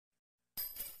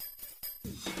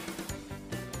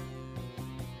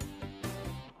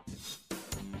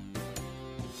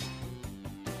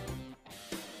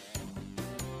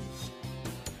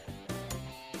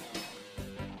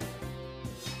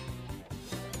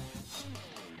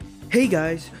Hey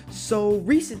guys, so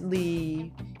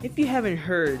recently, if you haven't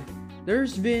heard,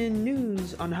 there's been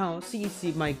news on how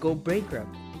CEC might go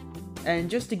bankrupt. And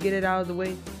just to get it out of the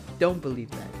way, don't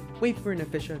believe that. Wait for an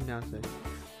official announcement.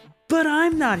 But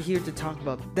I'm not here to talk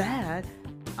about that.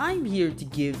 I'm here to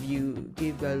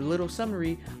give a little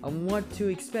summary on what to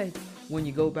expect when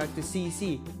you go back to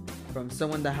CEC from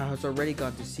someone that has already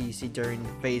gone to CEC during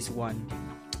phase 1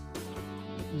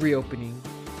 reopening.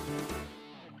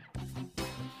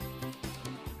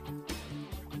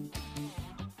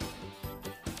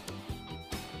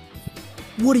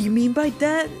 What do you mean by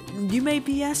that? You may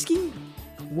be asking?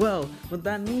 Well, what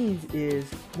that means is,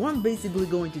 what I'm basically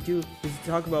going to do is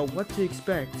talk about what to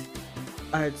expect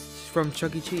from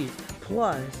Chuck E. Cheese,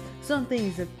 plus some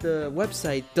things that the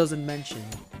website doesn't mention.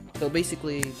 So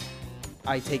basically,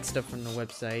 I take stuff from the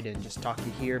website and just talk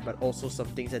it here, but also some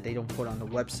things that they don't put on the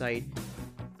website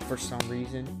for some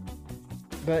reason.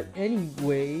 But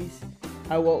anyways,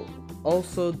 I will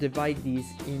also divide these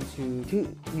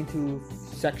into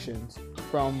sections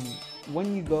from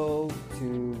when you go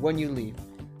to when you leave.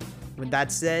 With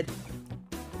that said,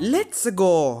 let's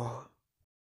go!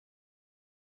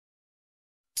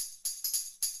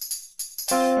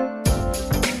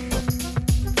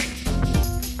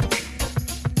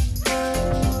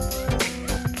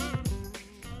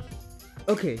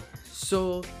 Okay,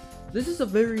 so this is a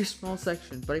very small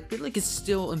section, but I feel like it's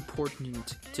still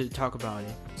important to talk about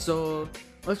it. So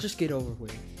let's just get over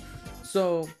with it.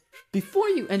 So before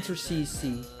you enter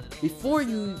CEC, before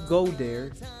you go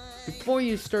there, before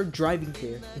you start driving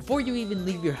there, before you even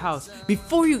leave your house,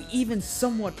 before you even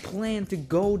somewhat plan to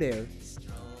go there,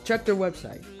 check their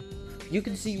website. You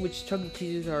can see which Chuck E.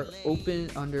 Cheeses are open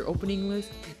on their opening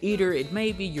list. Either it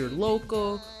may be your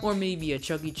local, or maybe a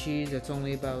Chuck E. Cheese that's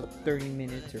only about 30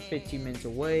 minutes or 15 minutes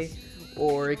away,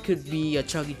 or it could be a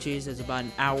Chuck E. Cheese that's about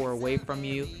an hour away from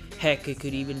you. Heck, it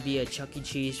could even be a Chuck E.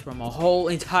 Cheese from a whole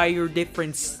entire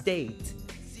different state.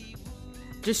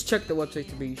 Just check the website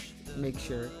to make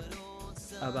sure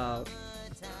about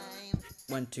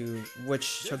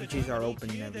which Chuck E. Cheese are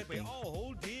open and everything.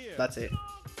 That's it.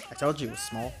 I told you it was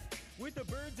small. With the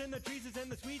birds and the trees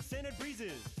and the sweet scented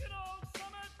breezes. Good old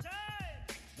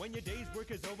summertime. When your day's work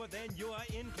is over, then you are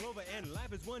in clover, and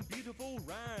life is one beautiful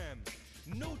rhyme.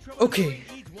 No trouble. Okay,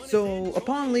 so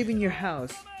upon leaving your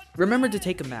house, remember to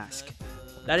take a mask.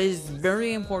 That is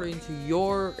very important to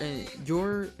your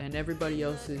and everybody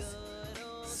else's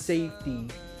safety.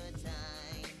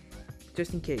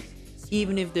 Just in case.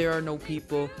 Even if there are no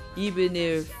people, even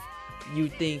if you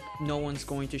think no one's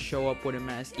going to show up with a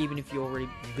mask, even if you already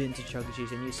been to Chuck E.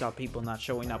 Cheese and you saw people not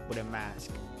showing up with a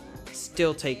mask,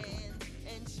 still take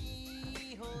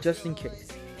one. Just in case.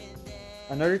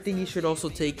 Another thing you should also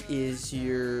take is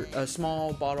a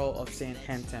small bottle of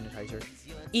hand sanitizer.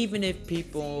 Even if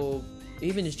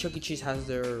Chuck E. Cheese has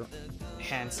their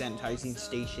hand sanitizing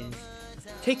stations,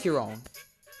 take your own.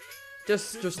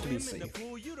 Just to be safe.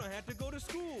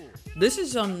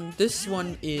 This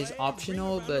one is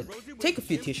optional, but take a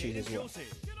few tissues as well.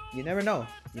 You never know,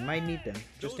 you might need them,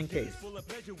 just in case.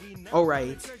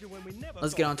 Alright,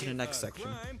 let's get on to the next section.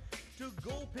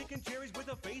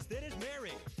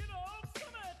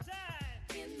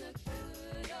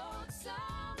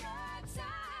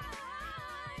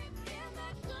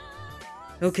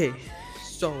 Okay,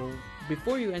 so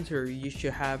before you enter, you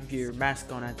should have your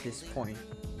mask on at this point.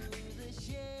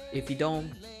 If you don't,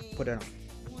 put it on.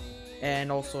 And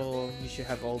also, you should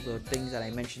have all the things that I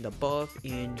mentioned above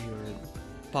in your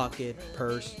pocket,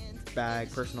 purse, bag,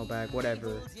 personal bag,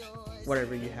 whatever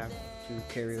you have to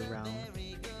carry around.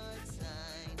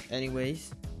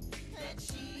 Anyways,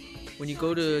 when you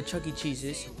go to Chuck E.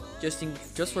 Cheese's,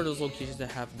 just for those locations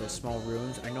that have the small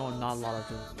rooms, I know not a lot of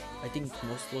them. I think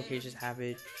most locations have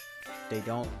it. They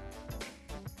don't.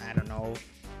 I don't know.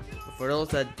 But for those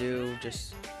that do,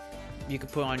 you can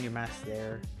put on your mask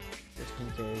there, just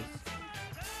in case.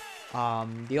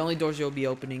 The only doors you'll be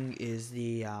opening is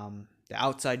the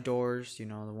outside doors. You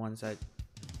know, the ones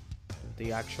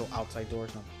the actual outside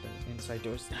doors, not the inside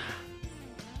doors.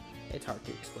 It's hard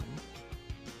to explain.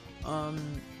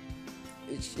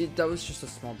 That was just a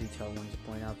small detail I wanted to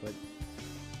point out, but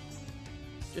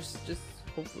just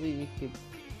hopefully it could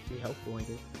be helpful, I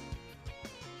guess.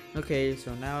 Okay,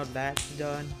 so now that's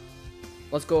done,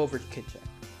 let's go over to kit check.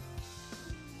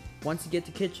 Once you get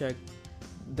to kit check,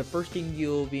 the first thing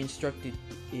you'll be instructed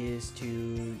is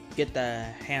to get the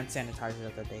hand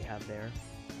sanitizer that they have there.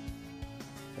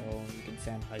 So you can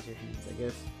sanitize your hands, I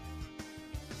guess.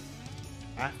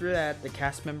 After that, the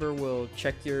cast member will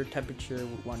check your temperature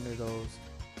with one of those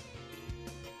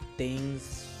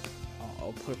things.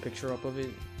 I'll put a picture up of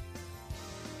it.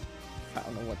 I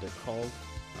don't know what they're called.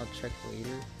 I'll check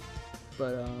later.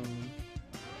 But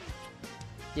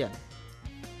yeah.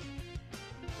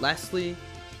 Lastly,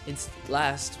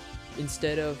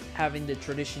 instead of having the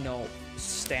traditional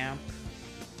stamp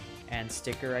and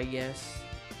sticker, I guess,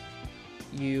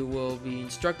 you will be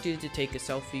instructed to take a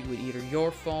selfie with either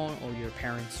your phone or your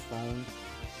parents' phone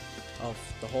of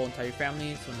the whole entire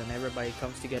family, so then everybody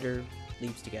comes together,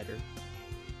 leaves together.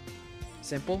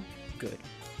 Simple? Good.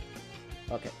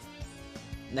 Okay.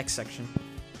 Next section.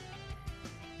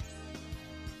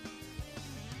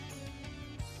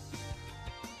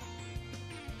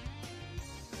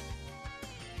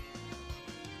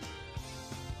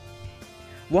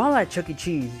 While at Chuck E.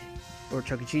 Cheese, or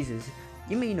Chuck E. Cheese's,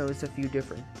 you may notice a few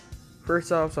different.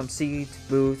 First off, some seats,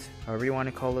 booths, however you want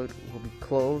to call it, will be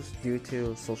closed due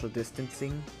to social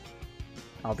distancing,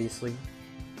 obviously.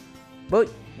 But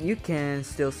you can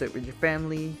still sit with your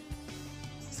family,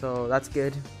 so that's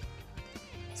good.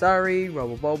 Sorry,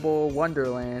 Robo Bobo,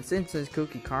 Wonderland, Simpsons,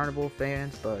 Cookie Carnival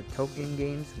fans, but token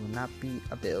games will not be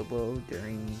available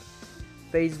during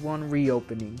Phase 1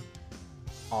 reopening,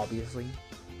 obviously.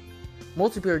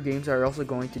 Multiplayer games are also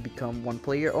going to become one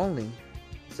player only,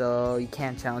 so you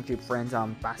can't challenge your friends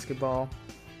on basketball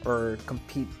or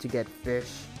compete to get fish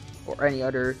or any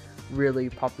other really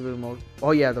popular mode.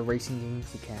 Oh yeah, the racing games,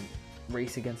 you can't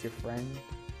race against your friend.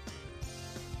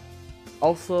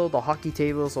 Also, the hockey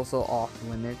table is also off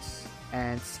limits,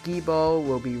 and skee-ball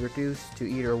will be reduced to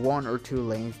either 1 or 2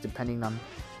 lanes depending on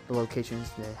the locations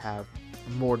that have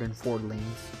more than 4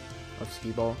 lanes of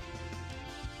skee-ball.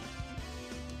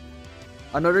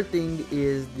 Another thing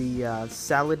is the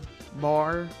salad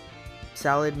bar.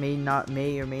 Salad may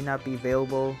or may not be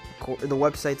available. The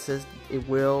website says it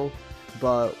will,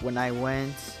 but when I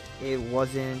went, it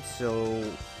wasn't. So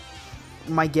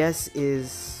my guess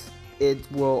is it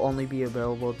will only be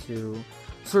available to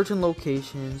certain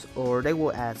locations, or they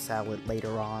will add salad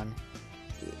later on.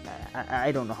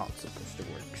 I don't know how it's supposed to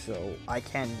work, so I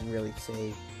can't really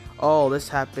say, oh, this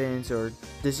happens, or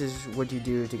this is what you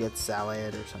do to get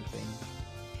salad or something.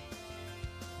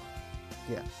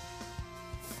 Yeah.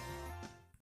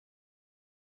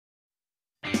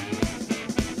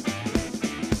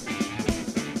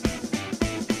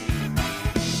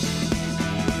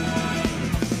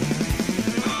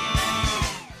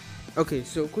 Okay,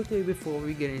 so quickly before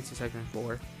we get into section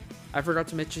 4, I forgot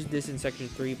to mention this in section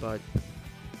 3, but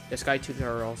the Sky Tubes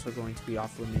are also going to be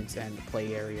off limits, and the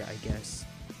play area, I guess,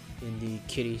 in the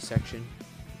kiddie section.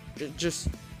 Just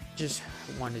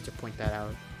wanted to point that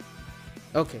out.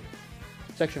 Okay,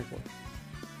 section 4.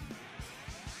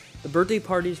 The birthday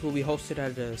parties will be hosted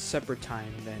at a separate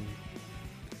time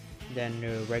than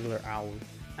the regular hours.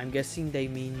 I'm guessing they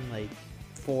mean like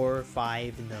 4 or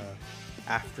 5 in the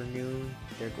afternoon.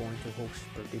 They're going to host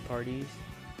birthday parties.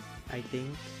 I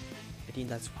think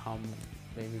that's how,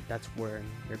 maybe that's where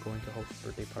they're going to host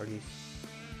birthday parties.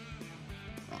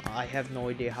 I have no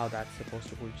idea how that's supposed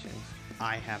to work, since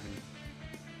I haven't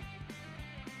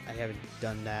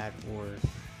done that, or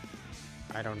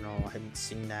I don't know, I haven't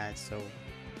seen that, so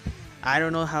I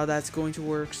don't know how that's going to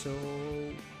work. So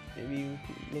maybe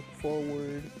look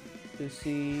forward to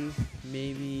see.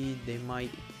 Maybe they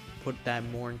might put that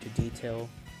more into detail.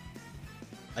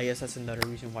 I guess that's another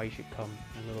reason why you should come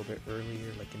a little bit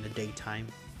earlier, like in the daytime.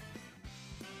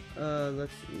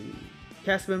 Let's see.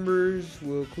 Cast members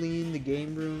will clean the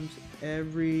game rooms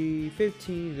every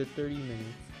 15 to 30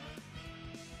 minutes.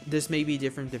 This may be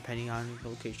different depending on the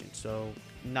location, so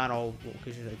not all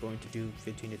locations are going to do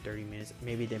 15 to 30 minutes.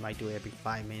 Maybe they might do it every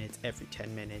 5 minutes, every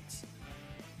 10 minutes.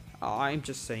 I'm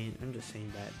just saying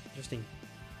that, just in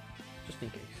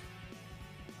case.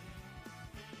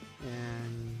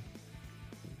 And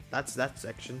that's that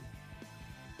section.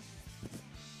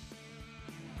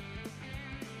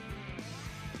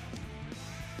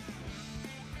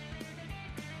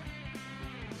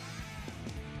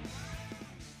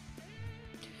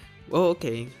 Well,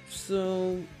 okay,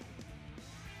 so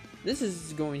this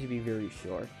is going to be very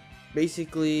short.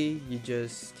 Basically, you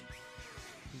just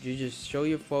show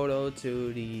your photo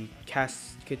to the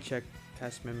kid check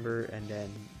cast member, and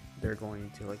then they're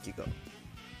going to let you go.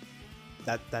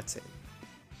 That's it.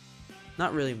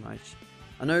 Not really much.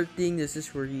 Another thing, this is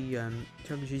for the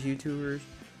Turkish YouTubers.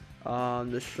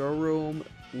 The showroom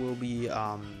will be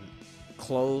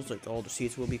closed, like all the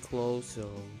seats will be closed, so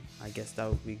I guess that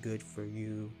would be good for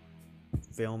you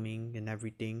filming and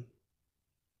everything.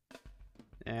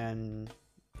 And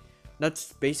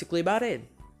that's basically about it.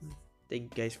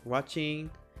 Thank you guys for watching,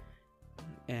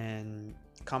 and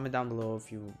comment down below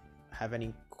if you have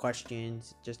any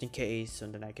questions, just in case,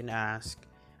 and then I can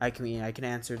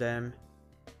answer them.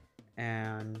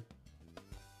 And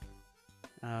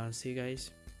See you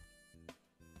guys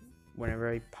whenever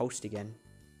I post again.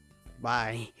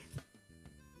 Bye.